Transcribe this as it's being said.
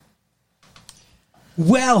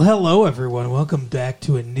Well, hello everyone. Welcome back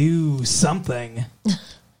to a new something.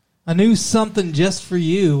 A new something just for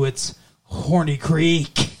you. It's Horny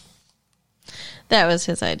Creek. That was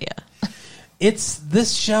his idea. It's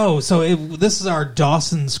this show. So this is our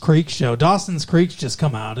Dawson's Creek show. Dawson's Creek's just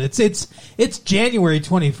come out. It's January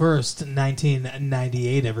 21st,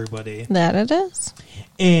 1998, everybody. That it is.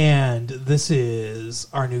 And this is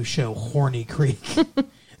our new show, Horny Creek.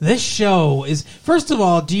 This show is, first of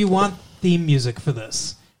all, do you want theme music for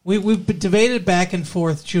this? We've been debated back and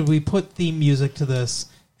forth. Should we put theme music to this?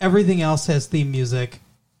 Everything else has theme music.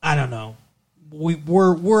 I don't know.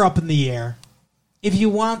 We're up in the air. If you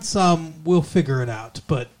want some, we'll figure it out.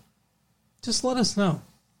 But just let us know.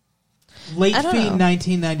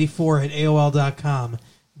 LateFeed1994 at AOL.com.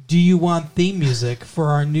 Do you want theme music for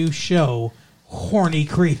our new show, Horny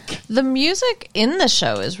Creek? The music in the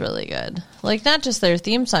show is really good. Like, not just their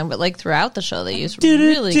theme song, but like throughout the show, they use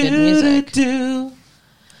really good music.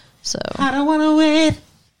 So I don't want to wait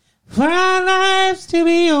for our lives to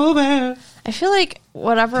be over. I feel like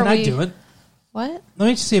whatever Can I do it? What? Let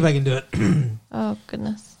me just see if I can do it. Oh,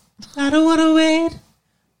 goodness. I don't want to wait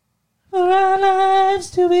for our lives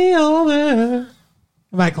to be over.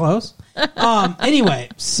 Am I close? Anyway,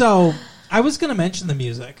 so I was going to mention the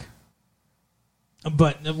music.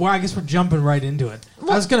 But, well, I guess we're jumping right into it.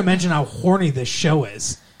 I was going to mention how horny this show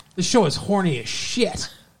is. This show is horny as shit.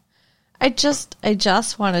 I just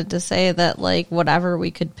wanted to say that, like, whatever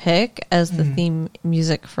we could pick as the theme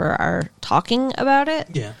music for our talking about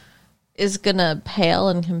it is going to pale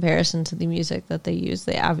in comparison to the music that they use.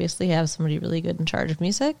 They obviously have somebody really good in charge of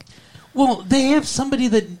music. Well, they have somebody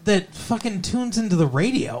that fucking tunes into the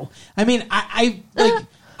radio. I mean, I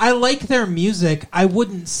like their music. I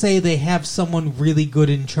wouldn't say they have someone really good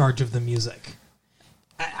in charge of the music.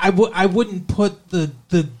 I wouldn't put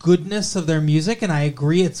the goodness of their music, and I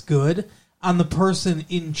agree it's good, on the person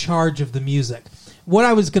in charge of the music. What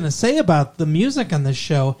I was going to say about the music on this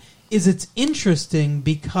show is it's interesting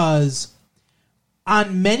because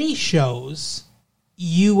on many shows,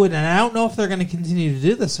 you would, and I don't know if they're going to continue to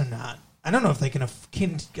do this or not. I don't know if they can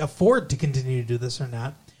afford to continue to do this or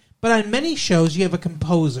not. But on many shows, you have a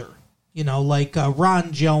composer. You know, like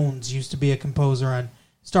Ron Jones used to be a composer on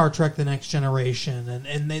Star Trek The Next Generation.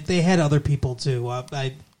 And they had other people, too.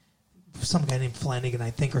 Some guy named Flanagan,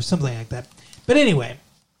 I think, or something like that. But anyway,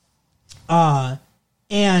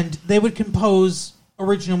 and they would compose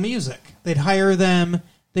original music. They'd hire them.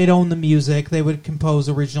 They'd own the music. They would compose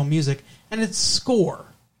original music. And it's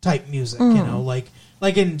score-type music, you know,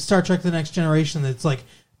 like in Star Trek The Next Generation, it's like,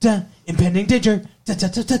 da, impending danger, da, da,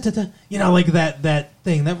 da, da, da, da. You know, like that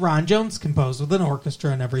thing that Ron Jones composed with an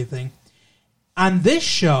orchestra and everything. On this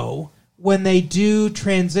show, when they do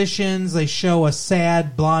transitions, they show a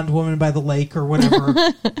sad blonde woman by the lake or whatever,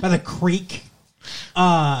 by the creek.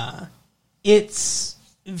 It's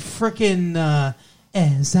frickin'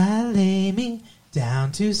 as I lay me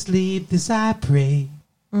down to sleep, this I pray.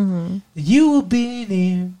 Mm-hmm. You will be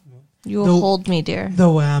near. You will hold me, dear.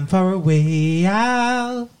 Though I'm far away.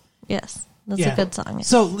 Yes, that's a good song.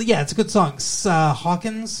 So, yeah, it's a good song.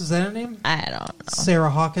 Hawkins, is that her name? I don't know. Sarah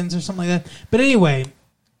Hawkins or something like that. But anyway,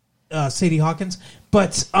 Sadie Hawkins.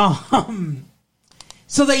 But,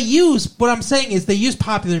 so they use, what I'm saying is they use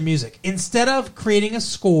popular music. Instead of creating a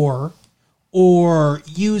score or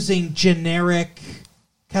using generic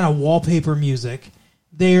kind of wallpaper music,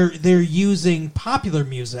 they're using popular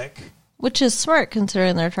music. Which is smart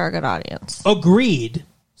considering their target audience. Agreed.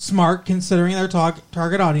 Smart considering their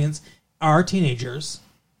target audience are teenagers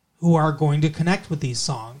who are going to connect with these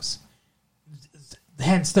songs.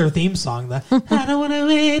 Hence their theme song, I don't want to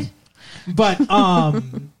wait. But,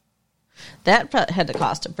 that had to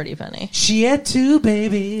cost a pretty penny. She had 2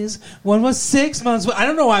 babies. One was 6 months. I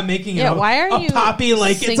don't know why I'm making it why are you poppy,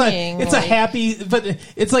 like singing, it's a happy, but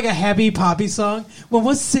it's like a happy poppy song. One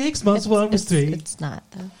was 6 months, one was 3. It's not,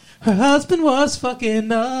 though. Her husband was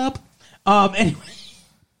fucking up. Anyway.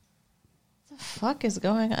 What the fuck is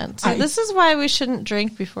going on? So this is why we shouldn't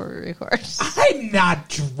drink before we record. I'm not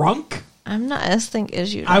drunk. I'm not as think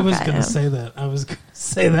as you. I was going to say that. I was going to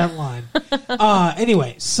say that line.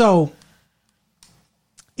 Anyway, so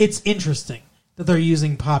it's interesting that they're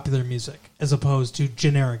using popular music as opposed to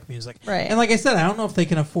generic music. Right. And like I said, I don't know if they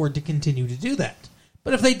can afford to continue to do that.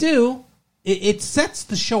 But if they do, it sets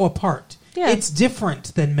the show apart. Yeah. It's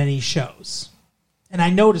different than many shows. And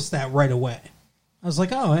I noticed that right away. I was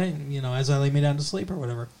like, oh, hey, as I lay me down to sleep or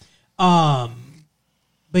whatever. But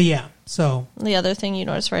yeah, so. The other thing you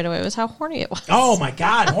noticed right away was how horny it was. Oh my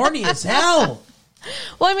God, horny as hell.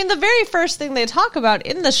 Well, I mean, the very first thing they talk about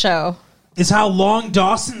in the show is how long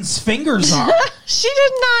Dawson's fingers are. She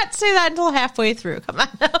did not say that until halfway through. Come on.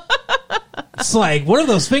 It's like, what have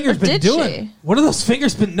those fingers been doing? She? What have those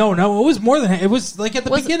fingers been? No, it was more than, it was like at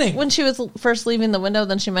the beginning. When she was first leaving the window,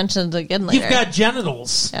 then she mentioned it again later. You've got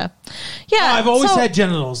genitals. Yeah. Oh, I've always had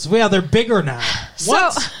genitals. Yeah, they're bigger now.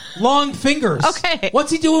 What? Long fingers. Okay.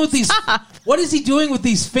 What's he doing with these? Stop. What is he doing with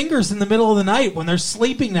these fingers in the middle of the night when they're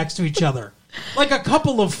sleeping next to each other? Like a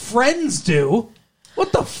couple of friends do.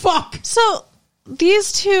 What the fuck? So,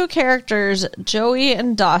 these two characters, Joey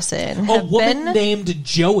and Dawson, a woman named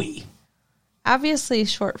Joey. Obviously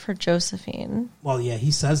short for Josephine. Well, yeah,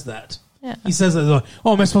 he says that. Yeah. He says that,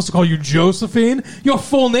 oh, am I supposed to call you Josephine? Your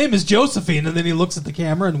full name is Josephine. And then he looks at the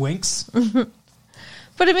camera and winks.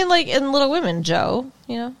 But I mean, like, in Little Women, Joe,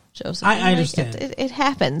 Josephine. I understand. It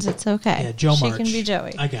happens. It's okay. Yeah, Joe March. She can be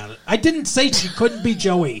Joey. I got it. I didn't say she couldn't be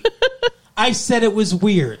Joey. I said it was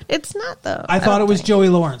weird. It's not, though. I thought it was Joey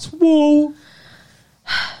Lawrence. Whoa.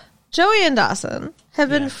 Joey and Dawson have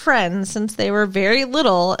been friends since they were very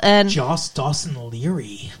little, and Joss Dawson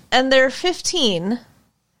Leary, and they're 15.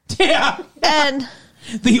 Yeah, and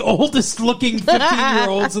the oldest looking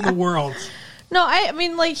 15-year-olds in the world. No, I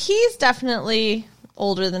mean, like, he's definitely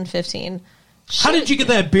older than 15. How did you get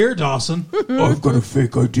that beer, Dawson? I've got a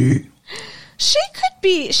fake ID. She could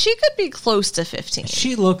be close to 15.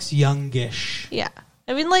 She looks youngish. Yeah,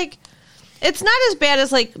 I mean, like, it's not as bad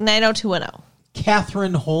as like 90210.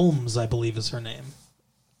 Catherine Holmes, I believe, is her name.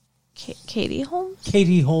 Katie Holmes?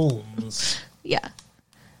 Katie Holmes. Yeah.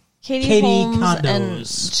 Katie Holmes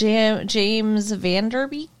Condos. And James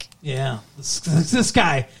Vanderbeek. Yeah. This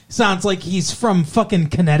guy sounds like he's from fucking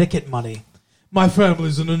Connecticut money. My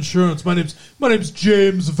family's in insurance. My name's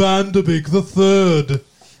James Vanderbeek III.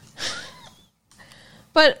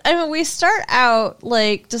 But I mean, we start out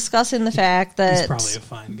like discussing the fact that he's probably a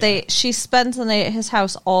fine guy. She spends the night at his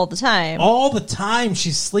house all the time. All the time,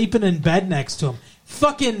 she's sleeping in bed next to him.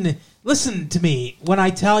 Fucking listen to me when I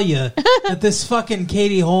tell you that this fucking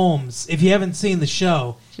Katie Holmes, if you haven't seen the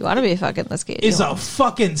show, if you want to be fucking this Katie, is a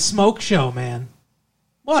fucking smoke show, man.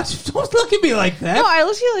 What? Don't look at me like that. No, I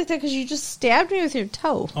look at you like that because you just stabbed me with your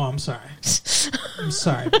toe. Oh, I'm sorry. I'm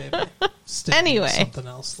sorry, baby. Anyway, something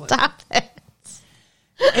else. Later. Stop it.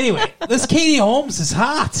 Anyway, this Katie Holmes is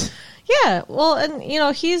hot. Yeah, well, and,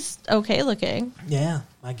 he's okay looking. Yeah,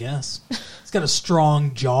 I guess. He's got a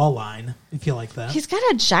strong jawline, if you like that. He's got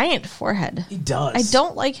a giant forehead. He does. I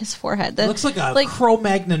don't like his forehead. It looks like a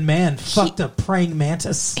Cro-Magnon man fucked a praying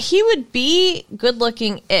mantis. He would be good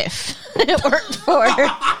looking if it weren't for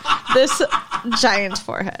this giant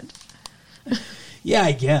forehead. Yeah,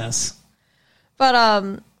 I guess.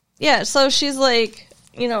 But, yeah, so she's like,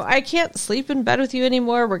 I can't sleep in bed with you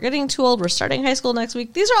anymore. We're getting too old. We're starting high school next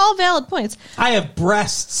week. These are all valid points. I have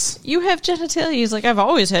breasts. You have genitalia. He's like, I've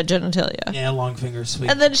always had genitalia. Yeah, long fingers,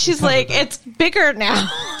 sweet. And then she's like, it's bigger now.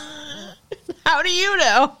 How do you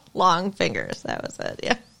know? Long fingers. That was it,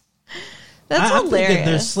 yeah. That's I'm hilarious. Thinking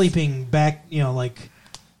they're sleeping back, like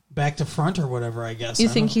back to front or whatever, I guess. You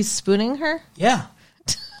think he's spooning her? Yeah.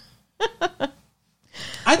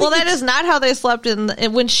 Well, that is not how they slept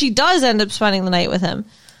when she does end up spending the night with him.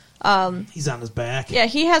 He's on his back. Yeah,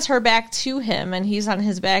 he has her back to him, and he's on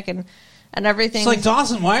his back, and everything. It's like,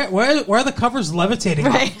 Dawson, why are the covers levitating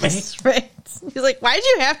off me? Right. He's like, why'd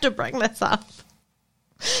you have to bring this up?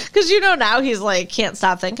 Because now he's like, can't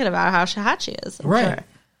stop thinking about how hot she is. Right. Sure.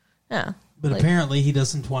 Yeah. But apparently he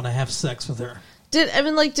doesn't want to have sex with her. Did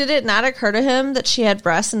it not occur to him that she had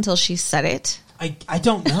breasts until she said it? I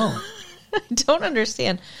don't know. I don't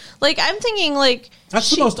understand. Like, I'm thinking, like... That's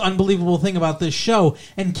the most unbelievable thing about this show.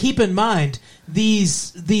 And keep in mind,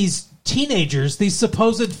 these teenagers, these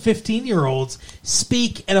supposed 15-year-olds,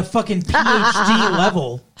 speak at a fucking PhD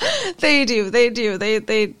level. They do.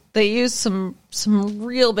 They use some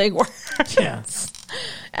real big words. Yeah.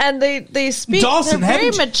 And they speak... Dawson, they're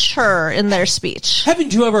very mature in their speech.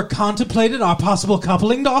 Haven't you ever contemplated our possible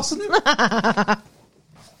coupling, Dawson?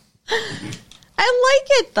 I like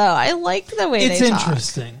it, though. I like the way they talk. It's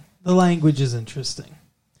interesting. The language is interesting.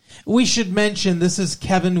 We should mention this is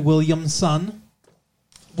Kevin Williamson.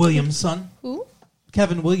 Who?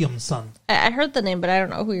 Kevin Williamson. I heard the name, but I don't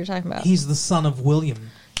know who you're talking about. He's the son of William.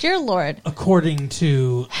 Dear Lord. According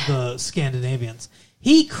to the Scandinavians.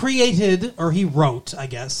 He created, or he wrote, I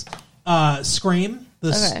guess, Scream,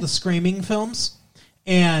 the Screaming films.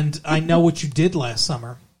 And I Know What You Did Last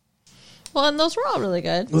Summer. Well, and those were all really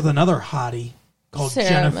good. With another hottie called Sarah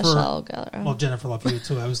Jennifer. Michelle Gellar. Well, Jennifer Love Hewitt,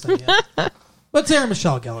 too, I was thinking. But Sarah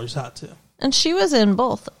Michelle Gellar's hot, too. And she was in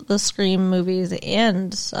both the Scream movies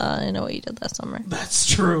and I Know What You Did Last Summer.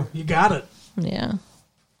 That's true. You got it. Yeah.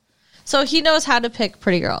 So he knows how to pick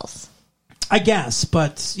pretty girls. I guess,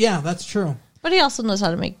 but yeah, that's true. But he also knows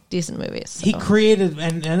how to make decent movies. So. He created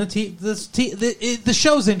the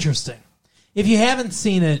show's interesting. If you haven't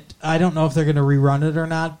seen it, I don't know if they're going to rerun it or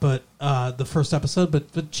not. But the first episode,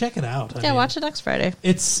 but check it out. I mean, watch it next Friday.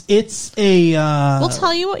 It's a. We'll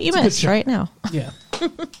tell you what you missed right now. Yeah.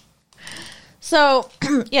 So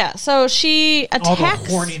yeah, so she attacks all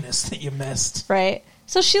the horniness that you missed, right?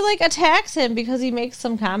 So she like attacks him because he makes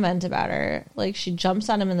some comment about her. Like she jumps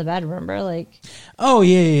on him in the bed. Remember, like oh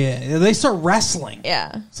yeah. They start wrestling.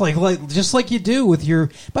 Yeah, it's like just like you do with your.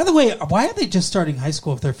 By the way, why are they just starting high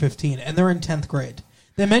school if they're 15 and they're in 10th grade?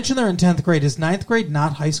 They mentioned they're in 10th grade. Is 9th grade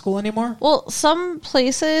not high school anymore? Well, some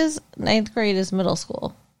places 9th grade is middle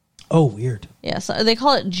school. Oh, weird. Yeah, so they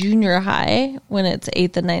call it junior high when it's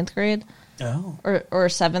 8th and 9th grade. Oh. Or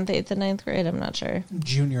 7th, 8th, and 9th grade. I'm not sure.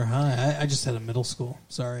 Junior high. I just had a middle school.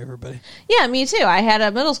 Sorry, everybody. Yeah, me too. I had a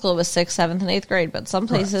middle school with 6th, 7th, and 8th grade, but some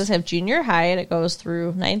places have junior high and it goes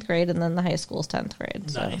through 9th grade and then the high school's 10th grade.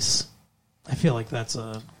 So. Nice. I feel like that's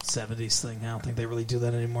a 70s thing. I don't think they really do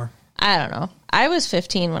that anymore. I don't know. I was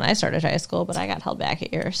 15 when I started high school, but I got held back a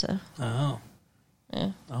year, so. Oh.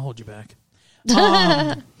 Yeah. I'll hold you back.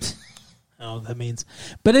 Oh, that means.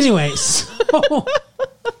 But anyway, so.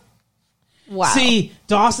 Wow. See,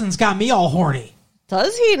 Dawson's got me all horny.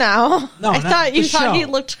 Does he now? No, I thought you thought show. he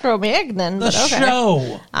looked Cro-Magnon. The but okay.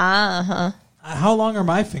 show. Uh-huh. How long are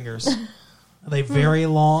my fingers? Are they very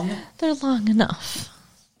long? They're long enough.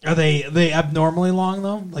 Are they abnormally long,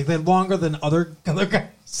 though? Like, they're longer than other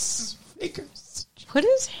guys' fingers? What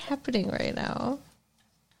is happening right now?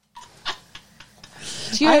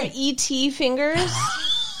 Do you have E.T. fingers?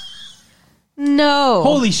 No.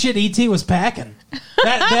 Holy shit, E.T. was packing.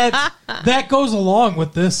 That goes along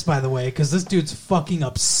with this, by the way, because this dude's fucking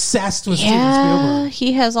obsessed with Steven Spielberg.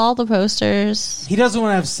 He has all the posters. He doesn't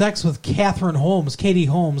want to have sex with Katie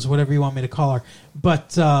Holmes, whatever you want me to call her,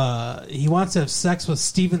 but he wants to have sex with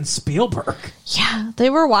Steven Spielberg. Yeah, they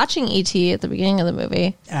were watching E.T. at the beginning of the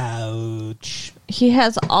movie. Ouch. He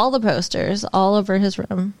has all the posters all over his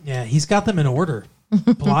room. Yeah, he's got them in order.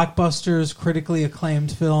 Blockbusters, critically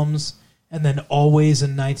acclaimed films, and then Always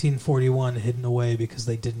in 1941 hidden away because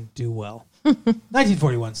they didn't do well.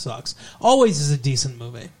 1941 sucks. Always is a decent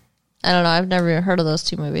movie. I don't know. I've never heard of those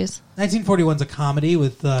two movies. 1941's a comedy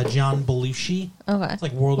with John Belushi. Okay. It's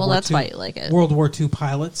like World War II. Well, that's why you like it. World War II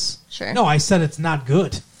pilots. Sure. No, I said it's not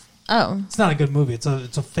good. Oh. It's not a good movie. It's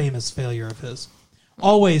a famous failure of his.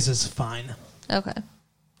 Always is fine. Okay.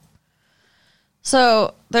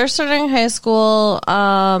 So they're starting high school.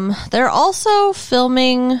 They're also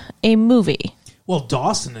filming a movie. Well,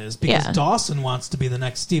 Dawson is, because Dawson wants to be the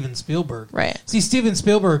next Steven Spielberg. Right. See, Steven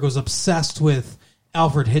Spielberg was obsessed with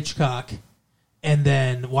Alfred Hitchcock and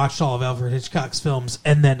then watched all of Alfred Hitchcock's films,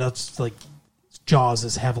 and then it's like Jaws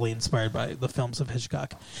is heavily inspired by the films of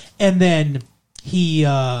Hitchcock. And then he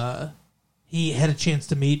had a chance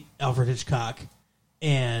to meet Alfred Hitchcock,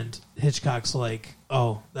 and Hitchcock's like,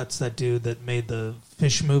 oh, that's that dude that made the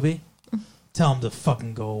Fish movie? Tell him to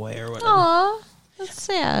fucking go away or whatever. Aw, that's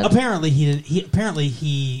sad. Apparently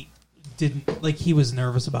he didn't, like, he was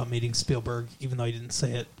nervous about meeting Spielberg, even though he didn't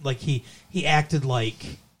say it. Like, he acted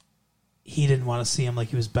like he didn't want to see him, like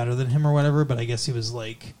he was better than him or whatever, but I guess he was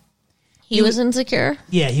like... He was insecure?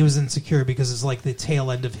 Yeah, he was insecure because it's like the tail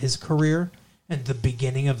end of his career and the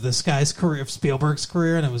beginning of this guy's career, of Spielberg's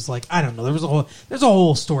career, and it was like, I don't know, there's a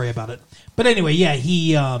whole story about it. But anyway, yeah,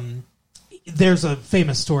 he there's a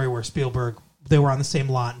famous story where they were on the same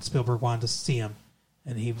lot and Spielberg wanted to see him,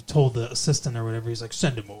 and he told the assistant or whatever, he's like,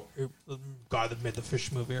 send him over, the guy that made the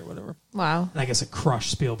Fish movie or whatever. Wow. And I guess it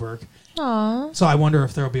crushed Spielberg. Aww. So I wonder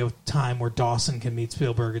if there'll be a time where Dawson can meet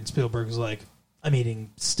Spielberg and Spielberg's like, I'm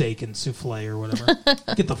eating steak and souffle or whatever.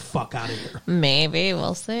 Get the fuck out of here. Maybe,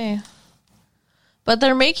 we'll see. But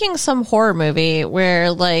they're making some horror movie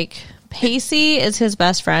where, like, Pacey is his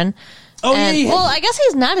best friend. Oh, yeah. Well, I guess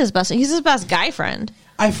he's not his best. He's his best guy friend.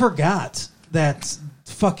 I forgot that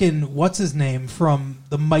fucking, what's his name from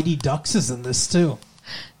the Mighty Ducks is in this, too.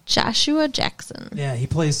 Joshua Jackson. Yeah, he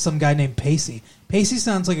plays some guy named Pacey. Pacey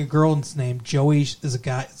sounds like a girl's name. Joey is a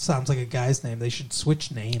guy. Sounds like a guy's name. They should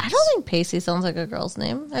switch names. I don't think Pacey sounds like a girl's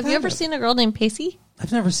name. Have you ever seen a girl named Pacey?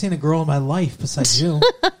 I've never seen a girl in my life besides you.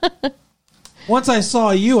 Once I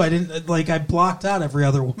saw you, I blocked out every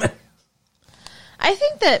other woman. I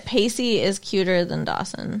think that Pacey is cuter than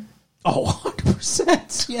Dawson. Oh,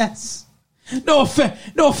 100%. Yes. No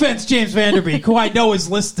offense, James Vanderbeek, who I know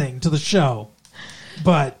is listening to the show.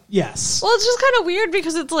 But, yes. Well, it's just kind of weird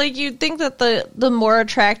because it's like you'd think that the more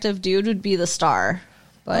attractive dude would be the star.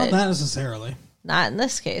 But not necessarily. Not in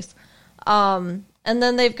this case. And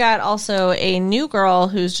then they've got also a new girl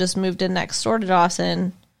who's just moved in next door to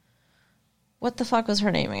Dawson. What the fuck was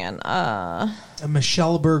her name again?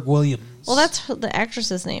 Michelle Berg Williams. Well, that's the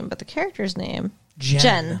actress's name, but the character's name,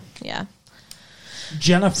 Jen. Yeah,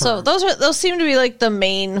 Jennifer. So those seem to be like the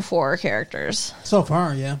main 4 characters so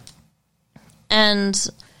far. Yeah. And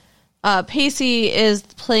Pacey is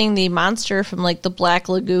playing the monster from like the Black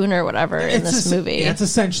Lagoon or whatever in this movie. Yeah, it's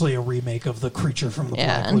essentially a remake of the creature from the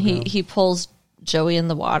Black and Lagoon. he pulls Joey in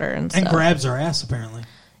the water and stuff. grabs her ass apparently.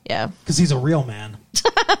 Yeah, because he's a real man.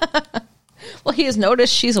 Well, he has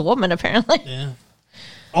noticed she's a woman apparently. Yeah,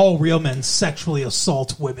 all real men sexually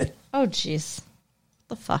assault women. Oh jeez,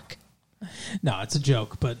 the fuck. No, it's a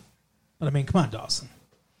joke, but I mean, come on, Dawson.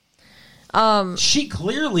 She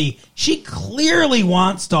clearly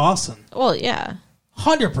wants Dawson. Well, yeah,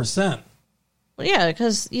 100%. Well, yeah,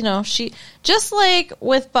 because she just like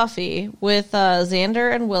with Buffy, with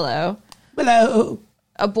Xander and Willow.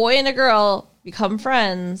 A boy and a girl become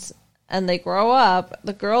friends, and they grow up.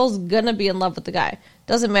 The girl's gonna be in love with the guy.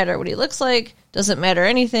 Doesn't matter what he looks like. Doesn't matter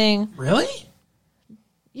anything. Really?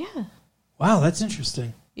 Yeah. Wow, that's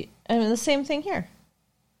interesting. I mean, the same thing here.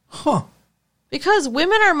 Huh. Because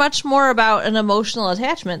women are much more about an emotional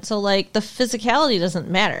attachment, so, like, the physicality doesn't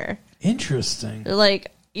matter. Interesting. They're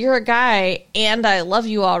like, you're a guy, and I love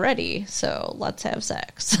you already, so let's have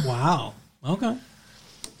sex. Wow. Okay.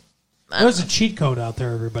 There's a cheat code out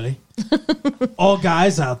there, everybody. All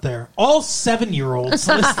guys out there, all 7-year-olds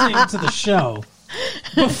listening to the show,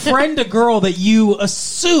 befriend a girl that you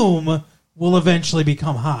assume will eventually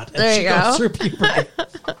become hot as she goes through puberty.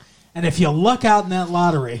 And if you luck out in that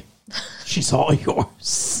lottery, she's all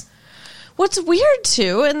yours. What's weird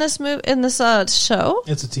too in this show?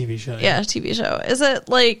 It's a TV show. Yeah, a TV show. Is it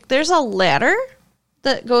like there's a ladder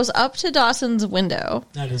that goes up to Dawson's window?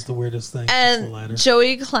 That is the weirdest thing. And the ladder.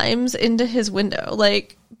 Joey climbs into his window.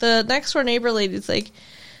 Like the next door neighbor lady's like,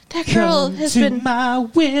 that girl has been my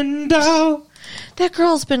window. That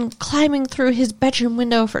girl's been climbing through his bedroom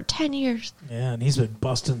window for 10 years. Yeah, and he's been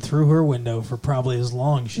busting through her window for probably as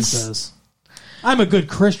long, she says. I'm a good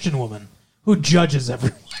Christian woman who judges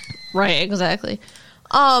everyone. Right, exactly.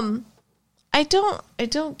 I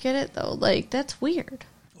don't get it though. Like that's weird.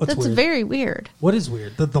 That's weird? Very weird. What is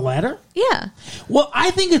weird? The ladder? Yeah. Well,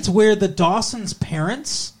 I think it's weird that Dawson's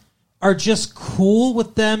parents are just cool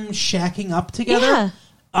with them shacking up together. Yeah.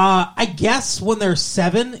 I guess when they're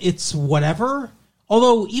 7, it's whatever.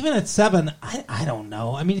 Although, even at 7, I don't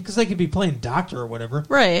know. I mean, because they could be playing doctor or whatever.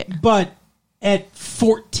 Right. But at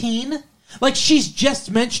 14, like she's just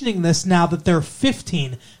mentioning this now that they're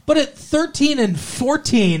 15. But at 13 and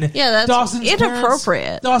 14, yeah, that's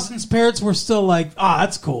inappropriate. Dawson's parents were still like,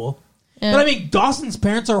 that's cool. Yeah. But I mean, Dawson's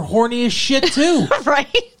parents are horny as shit too.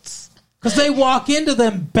 Right. Because they walk into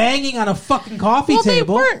them banging on a fucking coffee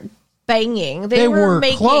table. They weren't banging. They were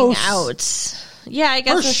making close. Out. Yeah, I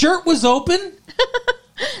guess. Her shirt was open.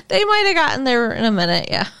 They might have gotten there in a minute,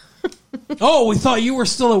 yeah. Oh, we thought you were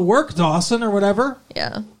still at work, Dawson, or whatever.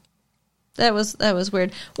 Yeah. That was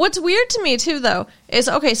weird. What's weird to me, too, though, is,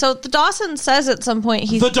 okay, so the Dawson says at some point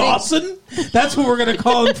he's... Dawson? That's what we're going to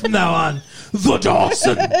call him from now on. The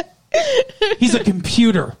Dawson. He's a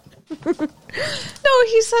computer. No,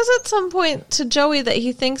 he says at some point to Joey that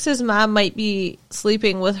he thinks his mom might be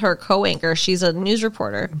sleeping with her co-anchor. She's a news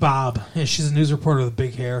reporter. Bob. Yeah, she's a news reporter with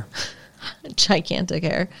big hair. Gigantic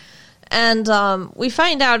hair. And we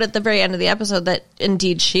find out at the very end of the episode that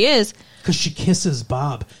indeed she is. Because she kisses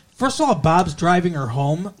Bob. First of all, Bob's driving her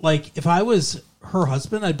home. Like, if I was her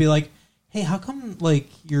husband, I'd be like, hey, how come, like,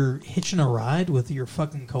 you're hitching a ride with your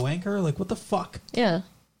fucking co-anchor? Like, what the fuck? Yeah,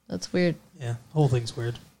 that's weird. Yeah, the whole thing's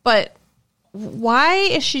weird. But why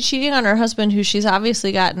is she cheating on her husband who she's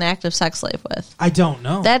obviously got an active sex slave with? I don't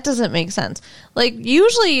know. That doesn't make sense. Like,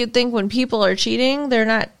 usually you'd think when people are cheating, they're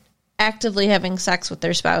not actively having sex with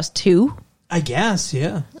their spouse too. I guess,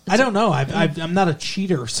 yeah. I don't know. I'm not a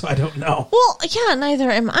cheater, so I don't know. Well, yeah,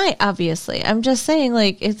 neither am I, obviously. I'm just saying,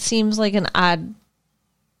 like, it seems like an odd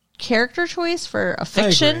character choice for a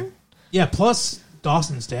fiction. Yeah, plus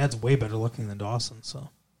Dawson's dad's way better looking than Dawson, so.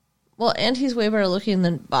 Well, and he's way better looking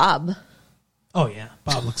than Bob. Oh, yeah.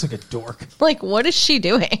 Bob looks like a dork. Like, what is she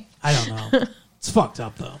doing? I don't know. It's fucked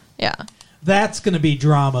up, though. Yeah. That's going to be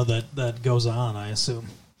drama that goes on, I assume.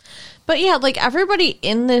 But yeah, like everybody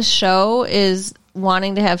in this show is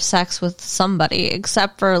wanting to have sex with somebody,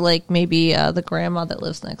 except for like maybe the grandma that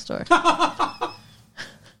lives next door.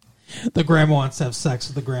 The grandma wants to have sex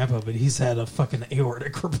with the grandpa, but he's had a fucking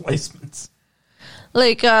aortic replacement.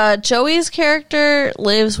 Like Joey's character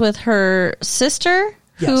lives with her sister,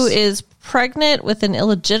 who is pregnant with an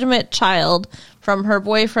illegitimate child from her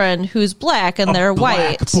boyfriend who's black and they're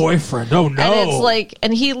white. Black boyfriend. Oh no! And it's like,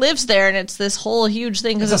 and he lives there, and it's this whole huge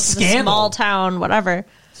thing because it's a small town, whatever.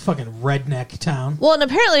 It's fucking redneck town. Well, and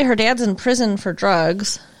apparently her dad's in prison for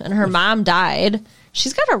drugs, and her mom died.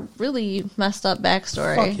 She's got a really messed up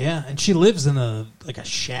backstory. Fuck yeah, and she lives in a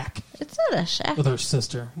shack. It's not a shack with her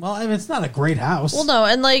sister. Well, I mean, it's not a great house. Well, no,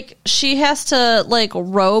 and like she has to like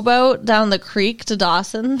rowboat down the creek to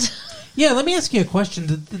Dawson's. Yeah, let me ask you a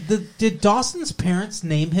question. Did Dawson's parents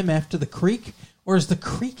name him after the creek, or is the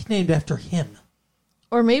creek named after him?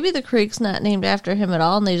 Or maybe the creek's not named after him at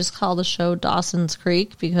all, and they just call the show Dawson's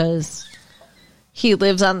Creek because he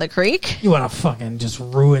lives on the creek? You want to fucking just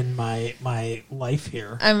ruin my life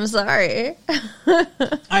here. I'm sorry.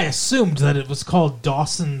 I assumed that it was called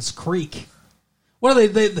Dawson's Creek. What are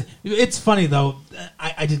they it's funny, though.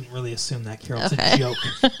 I didn't really assume that, Carol. It's a joke.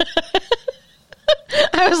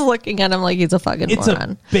 I was looking at him like he's a fucking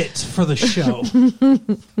moron. It's a bit for the show.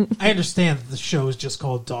 I understand that the show is just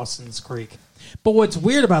called Dawson's Creek. But what's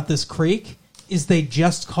weird about this creek is they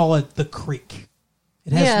just call it the creek.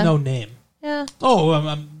 It has no name. Yeah.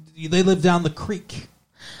 Oh, they live down the creek.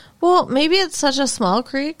 Well, maybe it's such a small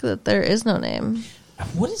creek that there is no name.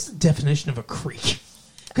 What is the definition of a creek?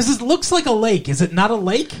 Because it looks like a lake. Is it not a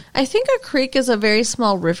lake? I think a creek is a very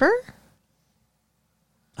small river.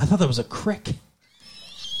 I thought that was a crick.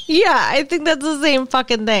 Yeah, I think that's the same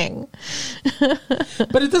fucking thing.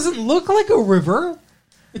 But it doesn't look like a river.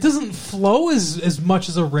 It doesn't flow as much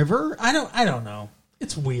as a river. I don't know.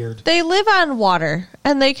 It's weird. They live on water,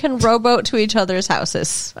 and they can rowboat to each other's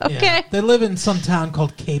houses. Okay. Yeah, they live in some town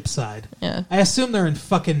called Cape Side. Yeah. I assume they're in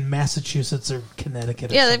fucking Massachusetts or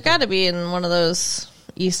Connecticut. Yeah, they've got to be in one of those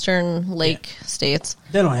eastern lake states.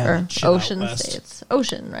 They don't have or ocean states.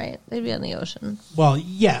 Ocean, right? They'd be on the ocean. Well,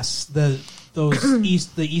 yes, the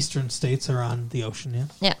eastern states are on the ocean. Yeah.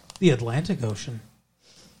 Yeah. The Atlantic Ocean.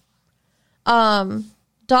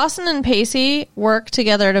 Dawson and Pacey work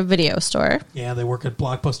together at a video store. Yeah, they work at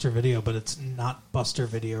Blockbuster Video, but it's not Buster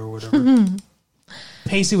Video or whatever.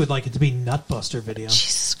 Pacey would like it to be Nutbuster Video.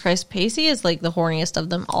 Jesus Christ, Pacey is like the horniest of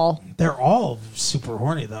them all. They're all super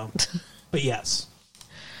horny, though. But yes.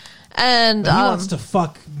 And but he wants to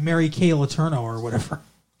fuck Mary Kay Letourneau or whatever.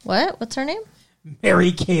 What? What's her name?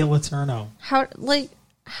 Mary Kay Letourneau. How? Like,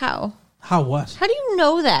 how? How what? How do you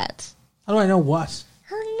know that? How do I know what?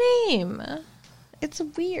 Her name. It's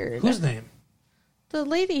weird. Whose name? The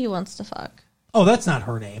lady he wants to fuck. Oh, that's not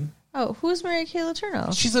her name. Oh, who's Mary Kay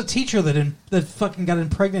Letourneau? She's a teacher that fucking got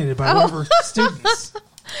impregnated by one of her students.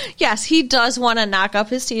 Yes, he does want to knock up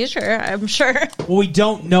his teacher, I'm sure. Well, we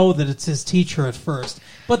don't know that it's his teacher at first.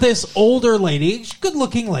 But this older lady,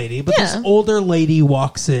 good-looking lady, but this older lady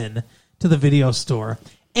walks in to the video store,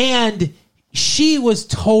 and she was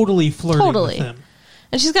totally flirting with him.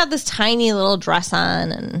 And she's got this tiny little dress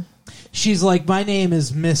on, and she's like, "My name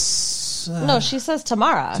is Miss..." no, she says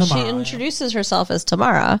Tamara. She introduces herself as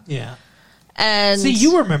Tamara. Yeah. And see,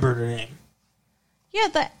 you remembered her name.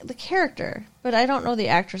 Yeah, the character, but I don't know the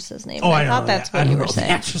actress's name. Oh, I thought that's what you were saying. I don't know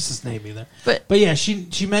the actress's name either. But yeah,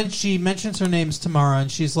 she mentions her name's Tamara, and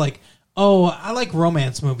she's like, "Oh, I like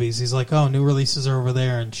romance movies." He's like, "Oh, new releases are over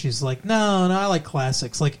there," and she's like, "No, I like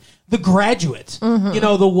classics, like The Graduate." Mm-hmm. You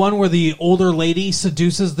know, the one where the older lady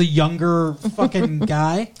seduces the younger fucking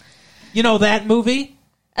guy. You know that movie?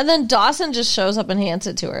 And then Dawson just shows up and hands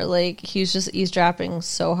it to her. Like, he's just eavesdropping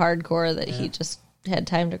so hardcore that he just had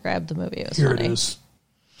time to grab the movie. It was funny. It is.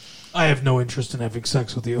 I have no interest in having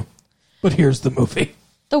sex with you, but here's the movie.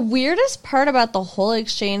 The weirdest part about the whole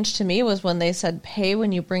exchange to me was when they said, "Pay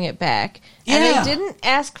when you bring it back." Yeah. And they didn't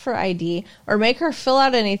ask for ID or make her fill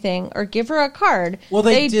out anything or give her a card. Well,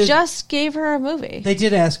 they just gave her a movie. They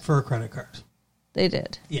did ask for a credit card. They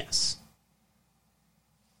did. Yes.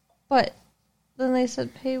 But then they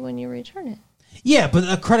said, "Pay when you return it." Yeah, but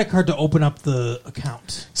a credit card to open up the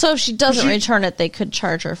account. So if she doesn't return it, they could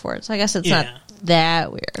charge her for it. So I guess it's not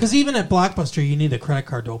that weird. Because even at Blockbuster, you need a credit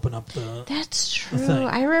card to open up the... That's true.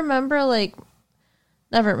 I remember, like...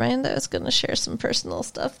 Never mind, I was going to share some personal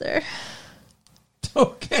stuff there.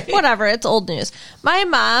 Okay. Whatever, it's old news. My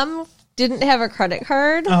mom didn't have a credit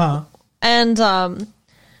card. Uh-huh. And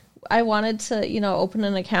I wanted to, open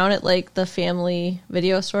an account at, like, the family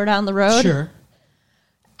video store down the road. Sure.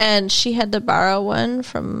 And she had to borrow one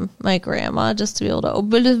from my grandma just to be able to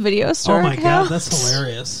open a video store account. Oh, my God, that's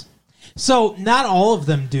hilarious. So, not all of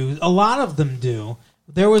them do. A lot of them do.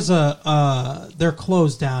 There was they're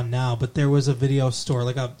closed down now, but there was a video store,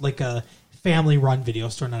 like a family-run video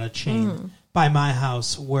store, not a chain, by my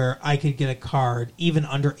house where I could get a card, even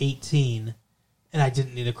under 18, and I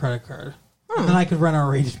didn't need a credit card. And then I could rent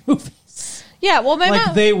R-rated movies. Yeah, well, my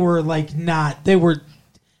mom... they were not... They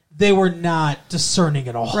were not discerning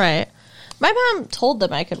at all. Right. My mom told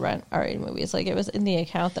them I could rent R-rated movies. Like, it was in the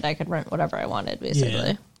account that I could rent whatever I wanted,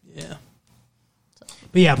 basically. Yeah.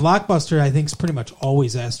 But yeah, Blockbuster, I think, has pretty much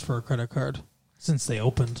always asked for a credit card since they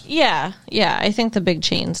opened. Yeah. I think the big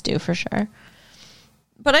chains do, for sure.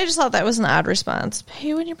 But I just thought that was an odd response.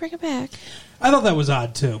 Pay when you bring it back. I thought that was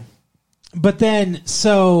odd, too. But then,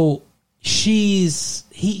 so, she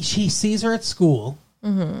sees her at school,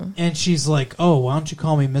 and she's like, oh, why don't you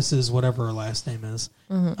call me Mrs. whatever her last name is,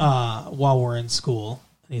 while we're in school.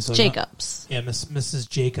 And he's like, Jacobs. Oh, yeah, Mrs.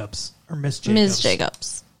 Jacobs. Or Miss Jacobs. Ms.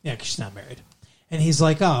 Jacobs. Yeah, because she's not married. And he's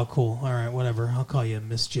like, oh, cool. All right, whatever. I'll call you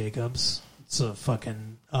Miss Jacobs. It's a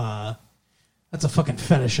fucking... that's a fucking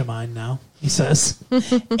fetish of mine now, he says.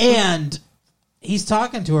 And he's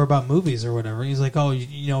talking to her about movies or whatever. He's like, oh,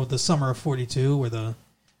 you know, the Summer of 42, where the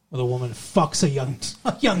woman fucks a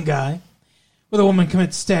young guy, where the woman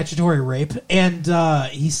commits statutory rape. And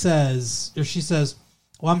he says, or she says,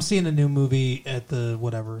 well, I'm seeing a new movie at the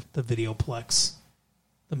Videoplex,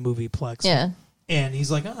 the Movieplex. Yeah. And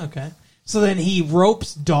he's like, oh, okay. So then he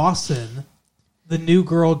ropes Dawson, the new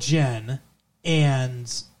girl Jen,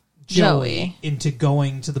 and Joey into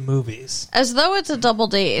going to the movies. As though it's a double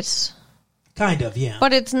date. Kind of, yeah.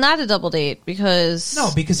 But it's not a double date because...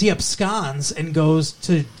 No, because he absconds and goes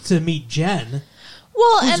to meet Jen.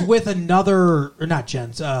 Well, who's with another... Or not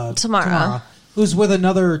Jen. Tamara. Who's with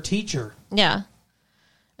another teacher. Yeah.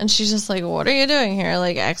 And she's just like, what are you doing here?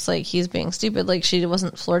 Like, acts like he's being stupid. Like, she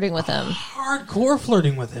wasn't flirting with him. Hardcore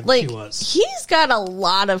flirting with him, like, she was. He's got a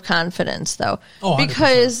lot of confidence, though. Oh, 100%.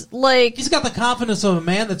 Because, like... He's got the confidence of a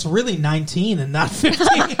man that's really 19 and not 15.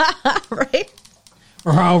 Right?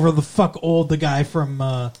 Or however the fuck old the guy from...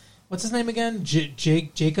 what's his name again?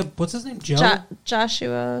 Jacob... What's his name? Joe?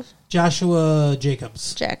 Joshua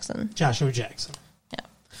Jacobs. Jackson. Joshua Jackson. Yeah.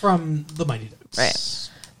 From the Mighty Ducks. Right.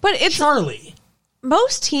 But it's... Charlie.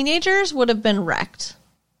 Most teenagers would have been wrecked.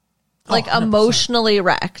 Like, 100%. Emotionally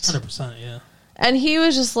wrecked. 100%, yeah. And he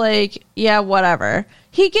was just like, yeah, whatever.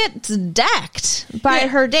 He gets decked by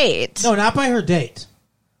her date. No, not by her date.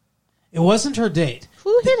 It wasn't her date.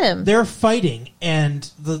 Who hit him? They're fighting, and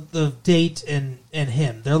the date and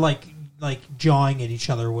him, they're like jawing at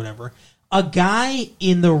each other or whatever. A guy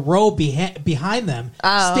in the row behind them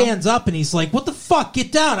stands up, and he's like, what the fuck?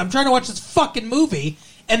 Get down. I'm trying to watch this fucking movie.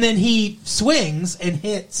 And then he swings and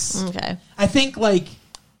hits. Okay. I think, like,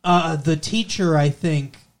 the teacher,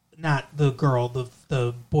 not the girl,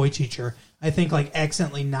 the boy teacher, I think, like,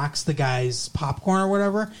 accidentally knocks the guy's popcorn or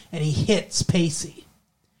whatever, and he hits Pacey.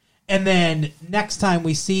 And then next time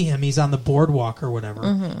we see him, he's on the boardwalk or whatever.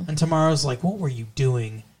 Mm-hmm. And Tamara's like, what were you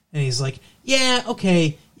doing? And he's like, yeah,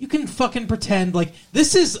 okay, you can fucking pretend. Like,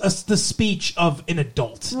 this is the speech of an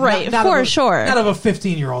adult. Right, for sure. Not of a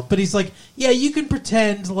 15-year-old. But he's like, yeah, you can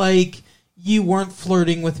pretend like you weren't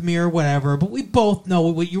flirting with me or whatever, but we both know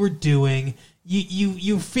what you were doing.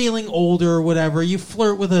 You feeling older or whatever. You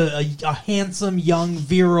flirt with a handsome, young,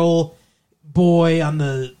 virile boy on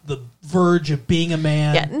the verge of being a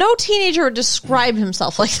man. Yeah, no teenager would describe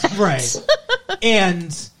himself like that. Right.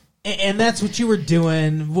 And that's what you were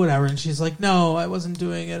doing, whatever. And she's like, no, I wasn't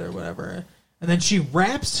doing it or whatever. And then she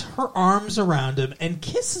wraps her arms around him and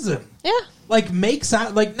kisses him. Yeah. Like, makes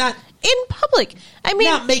out, like, not... In public. I mean...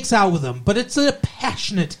 Not makes out with him, but it's a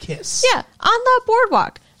passionate kiss. Yeah, on the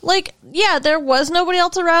boardwalk. Like, yeah, there was nobody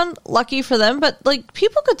else around, lucky for them, but, like,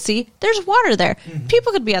 people could see there's water there. Mm-hmm.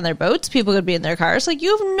 People could be on their boats. People could be in their cars. Like,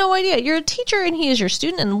 you have no idea. You're a teacher and he is your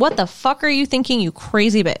student, and what the fuck are you thinking, you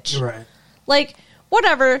crazy bitch? Right. Like...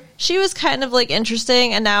 Whatever. She was kind of, like,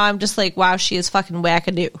 interesting, and now I'm just like, wow, she is fucking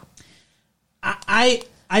wackadoo. I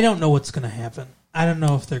don't know what's going to happen. I don't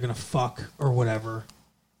know if they're going to fuck or whatever.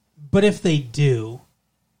 But if they do,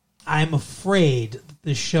 I'm afraid that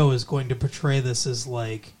this show is going to portray this as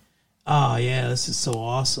like, oh, yeah, this is so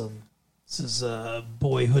awesome. This is a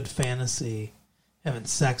boyhood fantasy, having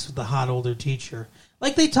sex with the hot older teacher.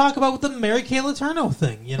 Like they talk about with the Mary Kay Letourneau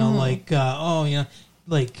thing, you know,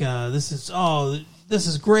 this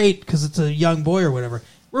is great because it's a young boy or whatever.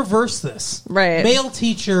 Reverse this. Right. Male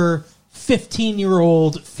teacher,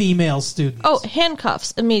 15-year-old female student. Oh,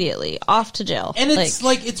 handcuffs immediately. Off to jail. And it's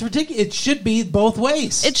like it's ridiculous. It should be both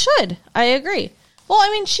ways. It should. I agree. Well, I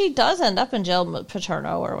mean, she does end up in jail with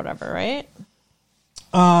Paterno or whatever, right?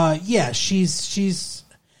 Yeah, she's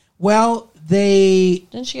well,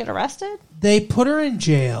 Didn't she get arrested? They put her in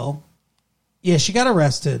jail. Yeah, she got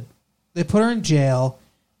arrested. They put her in jail.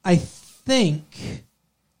 I think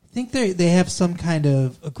they have some kind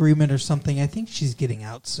of agreement or something. I think she's getting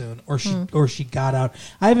out soon, or she got out.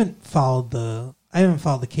 I haven't followed the haven't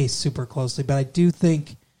followed the case super closely, but I do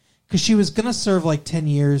think because she was going to serve like 10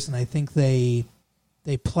 years, and I think they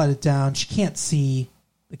pled it down. She can't see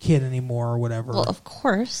the kid anymore or whatever. Well, of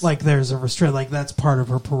course. Like there's a restraint, like that's part of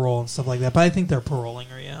her parole and stuff like that. But I think they're paroling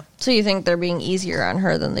her, yeah. So you think they're being easier on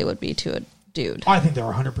her than they would be to a dude? I think they're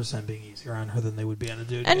 100% being easier on her than they would be on a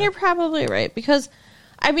dude. And you're probably right, because,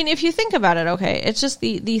 I mean, if you think about it, okay, it's just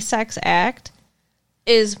the sex act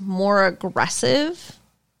is more aggressive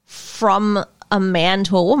from a man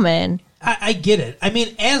to a woman. I get it. I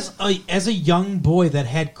mean, as a young boy that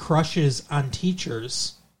had crushes on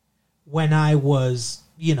teachers when I was,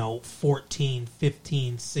 14,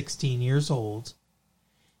 15, 16 years old,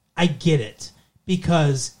 I get it.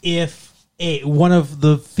 Because if one of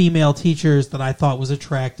the female teachers that I thought was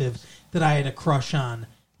attractive, that I had a crush on,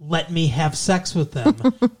 let me have sex with them,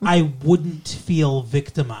 I wouldn't feel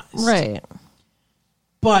victimized. Right.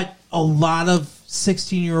 But a lot of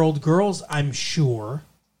 16-year-old girls, I'm sure,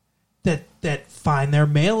 that find their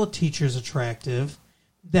male teachers attractive,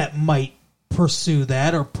 that might pursue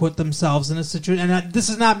that or put themselves in a situation. And this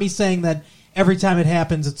is not me saying that every time it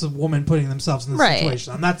happens, it's a woman putting themselves in the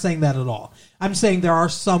situation. I'm not saying that at all. I'm saying there are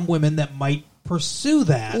some women that might pursue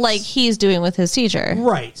that. Like he's doing with his teacher.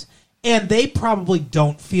 Right. And they probably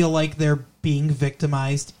don't feel like they're being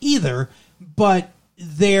victimized either. But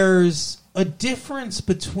there's a difference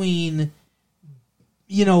between,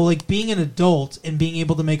 like being an adult and being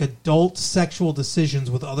able to make adult sexual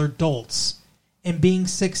decisions with other adults, and being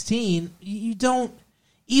 16, you don't,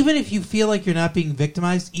 even if you feel like you're not being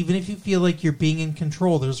victimized, even if you feel like you're being in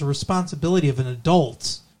control, there's a responsibility of an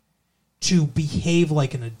adult to behave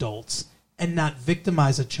like an adult and not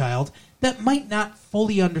victimize a child that might not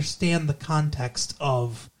fully understand the context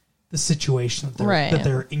of the situation that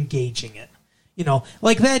they're engaging in.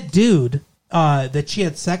 Like that dude that she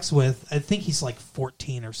had sex with, I think he's like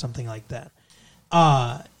 14 or something like that.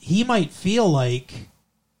 He might feel like,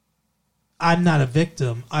 I'm not a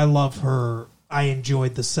victim. I love her. I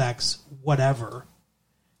enjoyed the sex, whatever.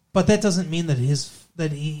 But that doesn't mean that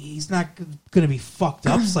he's not going to be fucked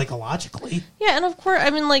up psychologically. Yeah, and of course, I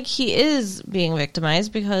mean, like, he is being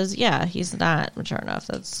victimized because, he's not mature enough.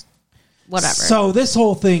 That's whatever. So this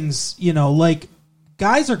whole thing's, like,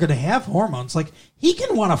 guys are going to have hormones. Like, he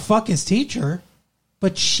can want to fuck his teacher,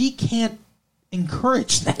 but she can't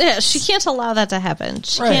encourage that. Yeah, she can't allow that to happen.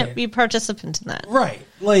 She can't be participant in that. Right.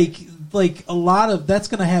 Like a lot of that's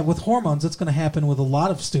going to have with hormones. That's going to happen with a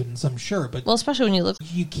lot of students, I'm sure. But especially when you look,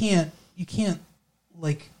 you can't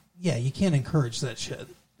encourage that shit.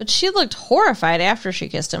 But she looked horrified after she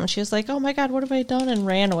kissed him. She was like, "Oh my god, what have I done?" and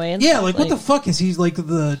ran away. And like what the fuck is he like?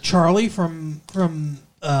 The Charlie from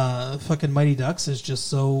fucking Mighty Ducks is just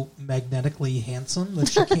so magnetically handsome that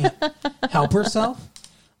she can't help herself.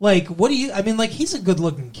 Like, what do you? I mean, like he's a good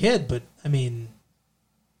looking kid, but I mean.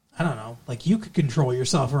 I don't know. Like, you could control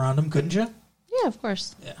yourself around him, couldn't you? Yeah, of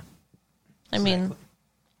course. Yeah. I mean,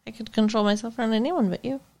 I could control myself around anyone but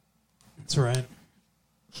you. That's right.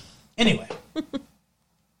 Anyway.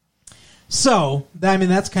 So,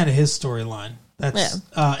 that's kind of his storyline.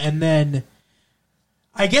 And then,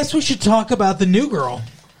 I guess we should talk about the new girl.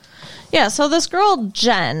 Yeah, so this girl,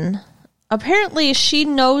 Jen, apparently she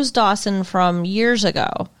knows Dawson from years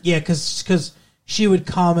ago. Yeah, because she would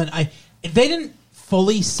come and they didn't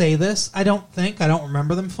fully say this, I don't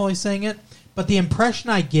remember them fully saying it, but the impression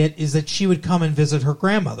I get is that she would come and visit her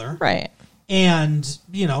grandmother. Right. And,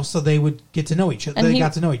 so they would get to know each other. They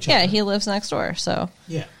got to know each other. Yeah, he lives next door, so.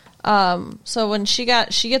 Yeah. So when she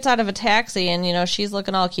gets out of a taxi and, she's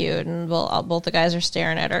looking all cute and both the guys are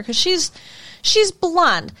staring at her because she's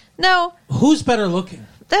blonde. Now. Who's better looking?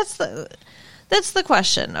 That's the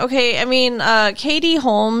question. Okay, I mean, Katie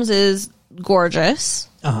Holmes is gorgeous.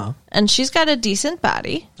 Uh-huh. And she's got a decent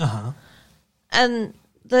body. Uh-huh. And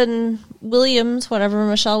then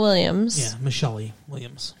Michelle Williams. Yeah, Michelle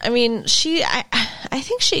Williams. I mean, I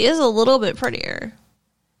think she is a little bit prettier.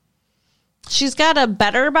 She's got a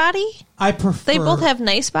better body. They both have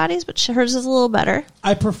nice bodies, but hers is a little better.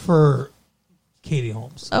 I prefer Katie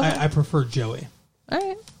Holmes. Okay. I prefer Joey. All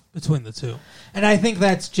right. Between the two. And I think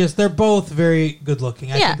that's just, they're both very good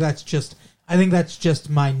looking. I think that's just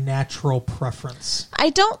my natural preference. I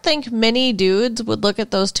don't think many dudes would look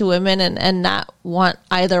at those two women and not want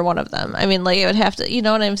either one of them. I mean, like, it would have to, you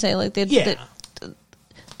know what I'm saying? Like,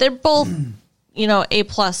 they're both, A+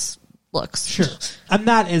 looks. Sure. I'm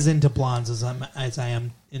not as into blondes as I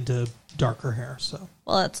am into darker hair, so.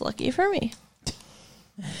 Well, that's lucky for me.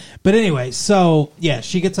 But anyway, so, yeah,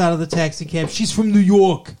 she gets out of the taxi cab. She's from New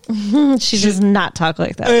York. She does not talk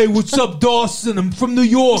like that. Hey, what's up, Dawson? I'm from New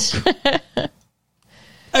York.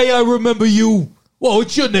 Hey, I remember you. Whoa,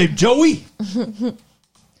 what's your name, Joey?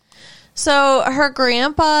 So her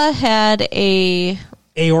grandpa had a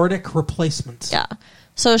aortic replacement. Yeah.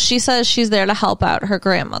 So she says she's there to help out her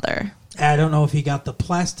grandmother. I don't know if he got the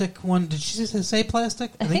plastic one. Did she say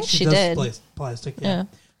plastic? I think she did. Plastic. Yeah.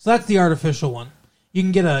 So that's the artificial one. You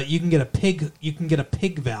can get a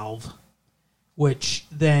pig valve, which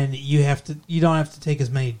then you don't have to take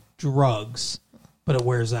as many drugs, but it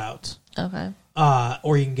wears out. Okay.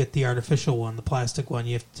 Or you can get the artificial one, the plastic one.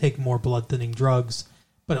 You have to take more blood thinning drugs,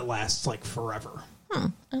 but it lasts like forever.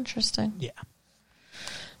 Interesting. Yeah.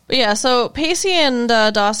 But yeah, so Pacey and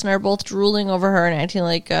Dawson are both drooling over her and acting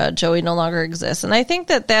like Joey no longer exists. And I think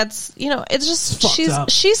that's, it's just,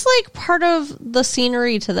 she's like part of the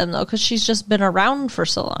scenery to them, though, because she's just been around for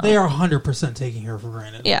so long. They are 100% taking her for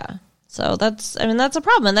granted. Yeah. So that's a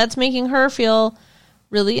problem. And that's making her feel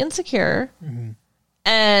really insecure. Mm-hmm.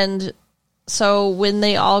 And so when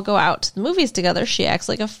they all go out to the movies together, she acts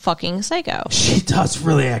like a fucking psycho. She does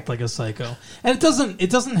really act like a psycho. And it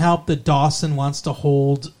doesn't help that Dawson wants to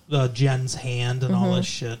hold Jen's hand and all this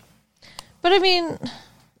shit. But I mean,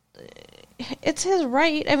 it's his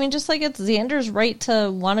right. I mean, just like it's Xander's right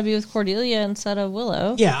to want to be with Cordelia instead of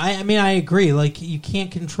Willow. Yeah, I mean, I agree. Like, you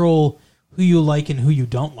can't control who you like and who you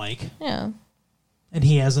don't like. Yeah. And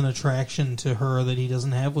he has an attraction to her that he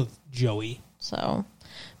doesn't have with Joey. So...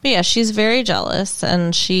 But yeah, she's very jealous,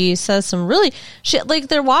 and she says some really...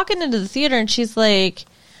 they're walking into the theater, and she's like,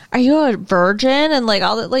 are you a virgin? And like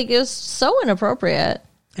all that, like, it was so inappropriate.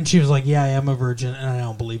 And she was like, yeah, I am a virgin, and I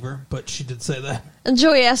don't believe her, but she did say that. And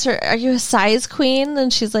Joey asked her, are you a size queen?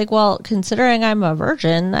 And she's like, well, considering I'm a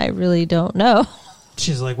virgin, I really don't know.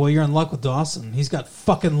 She's like, well, you're in luck with Dawson. He's got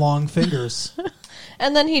fucking long fingers.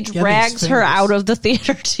 And then he drags her out of the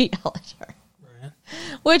theater to yell at her.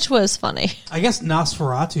 Which was funny. I guess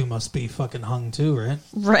Nosferatu must be fucking hung too, right?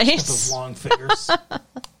 Right. With those long fingers.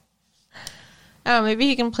 Oh, maybe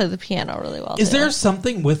he can play the piano really well. Is there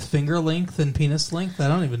something with finger length and penis length? I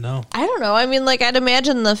don't even know. I don't know. I mean, like, I'd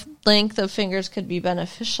imagine the length of fingers could be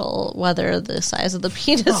beneficial, whether the size of the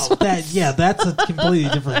penis was. That's a completely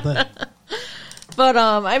different thing. But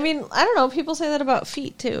I mean, I don't know. People say that about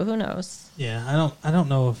feet too. Who knows? Yeah, I don't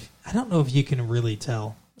know if you can really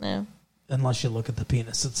tell. Yeah. Unless you look at the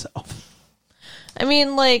penis itself. I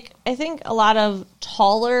mean, like, I think a lot of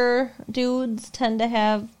taller dudes tend to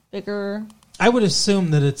have bigger... I would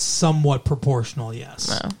assume that it's somewhat proportional, yes.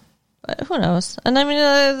 No. But who knows? And I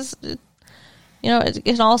mean, it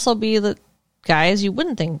can also be that guys you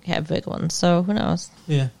wouldn't think have big ones, so who knows?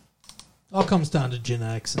 Yeah. All comes down to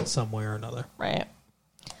genetics in some way or another. Right.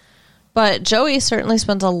 But Joey certainly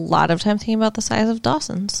spends a lot of time thinking about the size of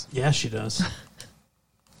Dawson's. Yeah, she does.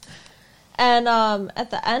 And at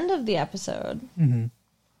the end of the episode,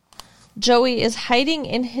 Joey is hiding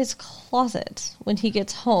in his closet when he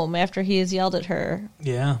gets home after he has yelled at her.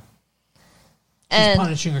 Yeah. She's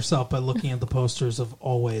punishing herself by looking at the posters of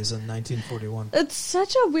Always in 1941. It's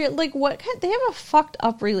such a weird, like, they have a fucked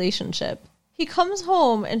up relationship. He comes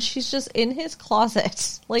home and she's just in his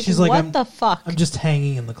closet. Like, she's what the fuck? I'm just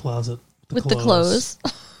hanging in the closet with the clothes.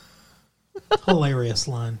 Hilarious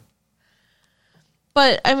line.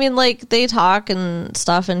 But I mean, like, they talk and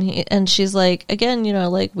stuff, and she's like, again,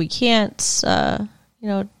 like, we can't, spend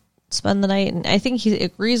the night. And I think he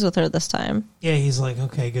agrees with her this time. Yeah, he's like,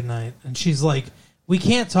 okay, good night. And she's like, we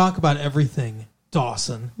can't talk about everything,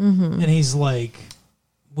 Dawson. Mm-hmm. And he's like,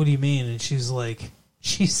 what do you mean? And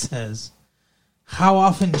she says, how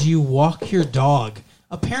often do you walk your dog?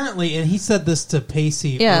 Apparently, and he said this to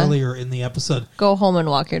Pacey earlier in the episode. Go home and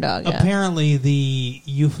walk your dog. Apparently, the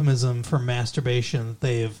euphemism for masturbation that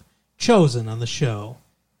they have chosen on the show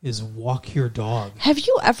is walk your dog. Have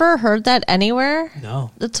you ever heard that anywhere?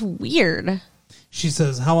 No. That's weird. She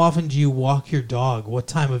says, how often do you walk your dog? What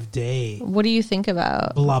time of day? What do you think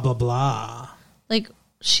about? Blah, blah, blah. Like,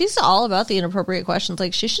 she's all about the inappropriate questions.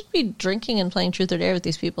 Like, she should be drinking and playing Truth or Dare with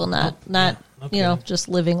these people, not just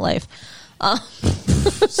living life.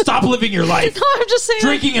 Stop living your life. No, I'm just saying.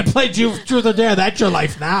 Drinking and playing Truth or Dare, that's your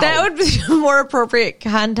life now. That would be a more appropriate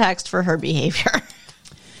context for her behavior.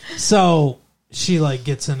 So she, like,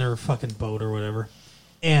 gets in her fucking boat or whatever,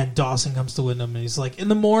 and Dawson comes to Wyndham, and he's like, in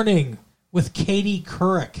the morning with Katie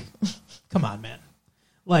Couric. Come on, man.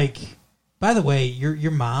 Like, by the way,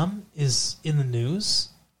 your mom is in the news,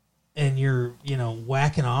 and you're,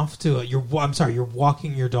 whacking off to you're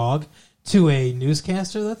walking your dog to a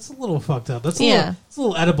newscaster. That's a little fucked up. That's a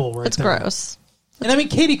little edible right there. It's gross. And I mean,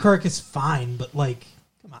 Katie Couric is fine, but like,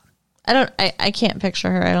 come on. I can't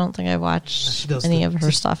picture her. I don't think I watched any of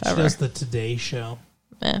her stuff ever. She does the Today Show.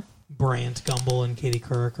 Yeah. Bryant Gumbel and Katie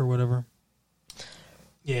Couric or whatever.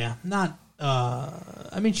 Yeah, not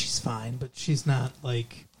I mean, she's fine, but she's not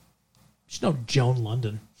like she's no Joan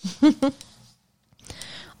London.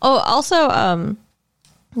 Oh, also,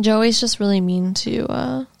 Joey's just really mean to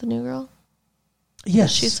the new girl.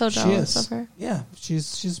 Yes, she's so jealous of her. Yeah,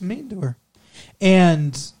 she's mean to her,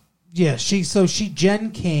 and yeah,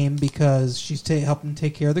 Jen came because she's helping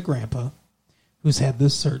take care of the grandpa, who's had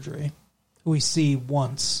this surgery, who we see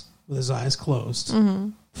once with his eyes closed,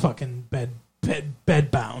 fucking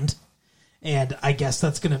bed bound, and I guess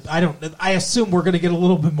that's gonna. I assume we're gonna get a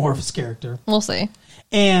little bit more of his character. We'll see.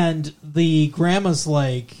 And the grandma's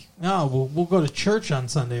like, "Oh, we'll go to church on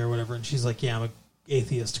Sunday or whatever," and she's like, "Yeah, I'm an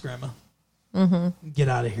atheist, Grandma. Get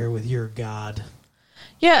out of here with your God."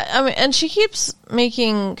 Yeah, I mean, and she keeps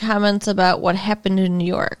making comments about what happened in New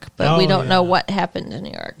York, but we don't know what happened in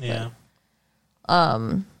New York. Yeah.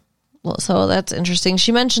 Well, so that's interesting.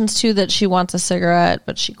 She mentions too that she wants a cigarette,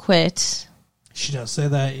 but she quit. She does say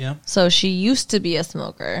that, yeah. So she used to be a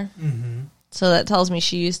smoker. Mm-hmm. So that tells me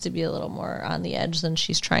she used to be a little more on the edge than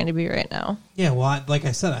she's trying to be right now. Yeah, well, like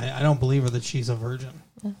I said, I don't believe her that she's a virgin.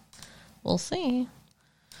 Yeah. We'll see.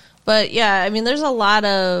 But yeah, I mean, there's a lot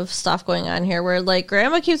of stuff going on here where, like,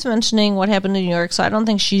 Grandma keeps mentioning what happened in New York, so I don't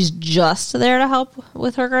think she's just there to help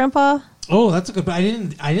with her grandpa. Oh, that's a good. I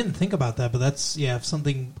didn't think about that, but that's if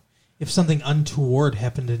something untoward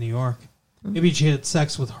happened in New York, maybe she had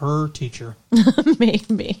sex with her teacher.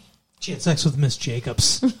 Maybe she had sex with Miss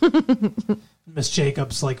Jacobs. Miss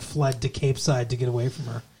Jacobs like fled to Cape Side to get away from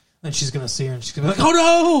her. Then she's gonna see her and she's gonna be like,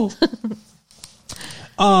 "Oh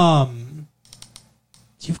no!"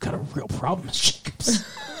 You've got a real problem, Miss Jacobs.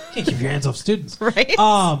 Can't keep your hands off students, right?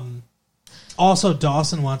 Also,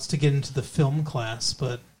 Dawson wants to get into the film class,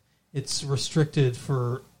 but it's restricted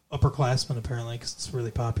for upperclassmen apparently because it's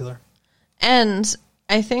really popular. And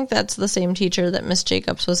I think that's the same teacher that Miss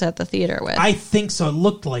Jacobs was at the theater with. I think so. It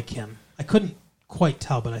looked like him. I couldn't quite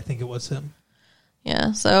tell, but I think it was him.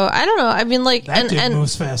 Yeah. So I don't know. I mean, like, that dude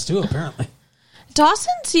moves fast too. Apparently,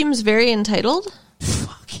 Dawson seems very entitled.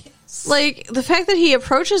 Fuck yes. Like, the fact that he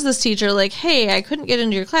approaches this teacher like, "Hey, I couldn't get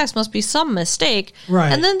into your class. Must be some mistake."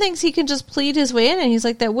 Right. And then thinks he can just plead his way in, and he's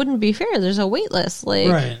like, "That wouldn't be fair. There's a wait list." Like,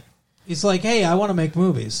 right. He's like, "Hey, I want to make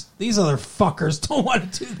movies. These other fuckers don't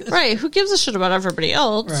want to do this." Right. Who gives a shit about everybody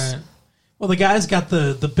else? Right. Well, the guy's got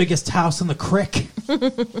the biggest house in the crick.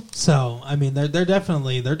 So, I mean, they're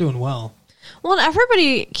definitely doing well. Well, and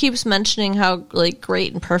everybody keeps mentioning how like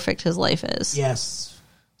great and perfect his life is. Yes.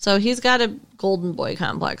 So he's got a golden boy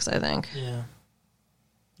complex, I think. Yeah.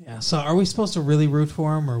 Yeah. So are we supposed to really root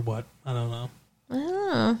for him or what? I don't know. I don't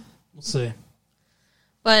know. We'll see.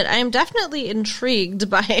 But I'm definitely intrigued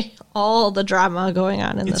by all the drama going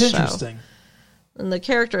on in this show. It's interesting. And the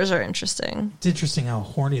characters are interesting. It's interesting how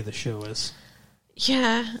horny the show is.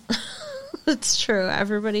 Yeah. It's true.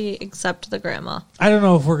 Everybody except the grandma. I don't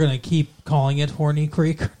know if we're going to keep calling it Horny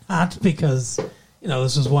Creek or not because,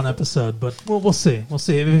 this was one episode, but we'll see. We'll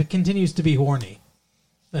see. If it continues to be horny,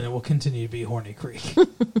 then it will continue to be Horny Creek.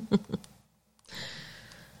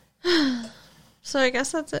 So I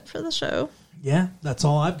guess that's it for the show. Yeah, that's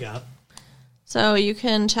all I've got. So you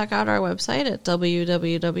can check out our website at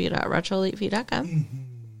www.retrolatefee.com.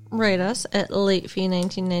 Mm-hmm. Write us at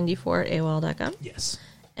latefee1994 at AOL.com. Yes.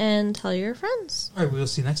 And tell your friends. All right, we'll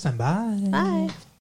see you next time. Bye. Bye.